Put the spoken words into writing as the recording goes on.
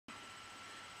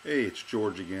Hey, it's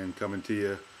George again coming to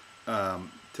you.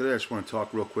 Today I just want to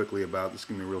talk real quickly about, this is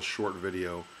going to be a real short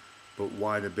video, but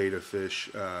why do betta fish,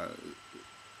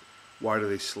 why do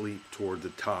they sleep toward the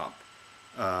top?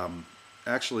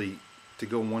 Actually, to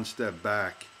go one step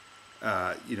back,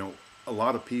 a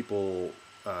lot of people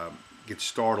get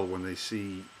startled when they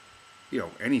see,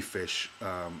 any fish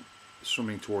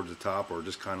swimming towards the top or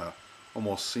just kind of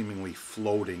almost seemingly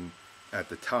floating at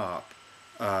the top.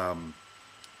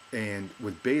 And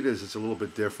with bettas, it's a little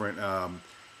bit different.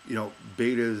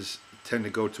 Bettas tend to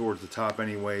go towards the top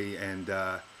anyway, and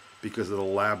because of the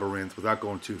labyrinth, without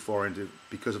going too far into,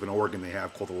 because of an organ they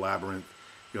have called the labyrinth,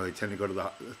 they tend to go to the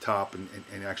top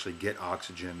and actually get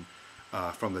oxygen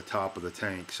from the top of the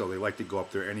tank. So they like to go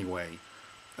up there anyway.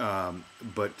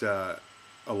 But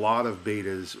a lot of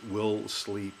bettas will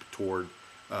sleep towards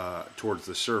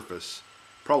the surface,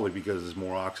 probably because there's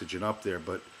more oxygen up there.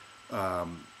 But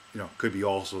could be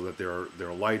also that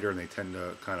they're lighter and they tend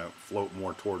to kind of float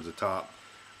more towards the top.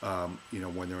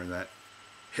 When they're in that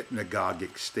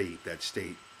hypnagogic state, that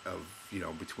state of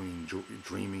between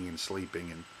dreaming and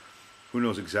sleeping, and who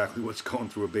knows exactly what's going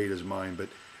through a betta's mind. But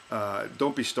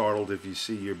don't be startled if you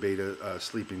see your betta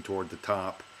sleeping toward the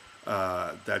top.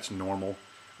 That's normal.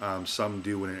 Some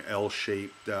do in an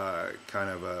L-shaped kind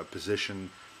of a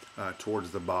position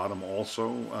towards the bottom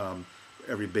also.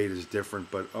 Every betta is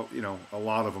different, but a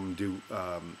lot of them do.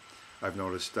 I've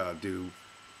noticed do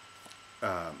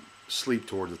sleep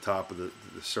toward the top of the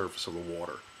surface of the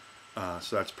water,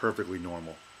 so that's perfectly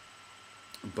normal.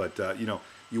 But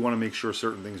you want to make sure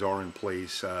certain things are in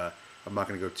place. I'm not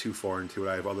going to go too far into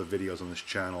it. I have other videos on this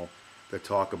channel that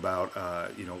talk about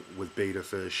with betta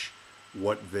fish,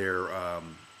 what they're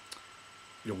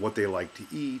what they like to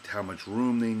eat, how much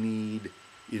room they need.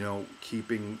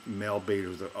 Keeping male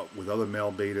bettas with other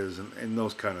male bettas and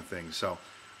those kind of things. So,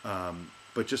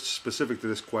 but just specific to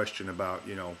this question about,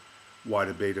 why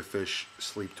do betta fish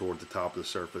sleep toward the top of the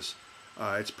surface,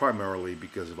 it's primarily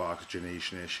because of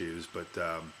oxygenation issues. But,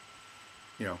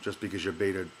 just because your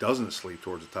betta doesn't sleep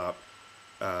towards the top,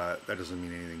 that doesn't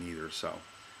mean anything either. So,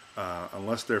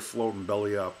 unless they're floating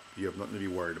belly up, you have nothing to be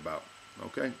worried about.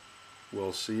 Okay?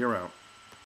 We'll see you around.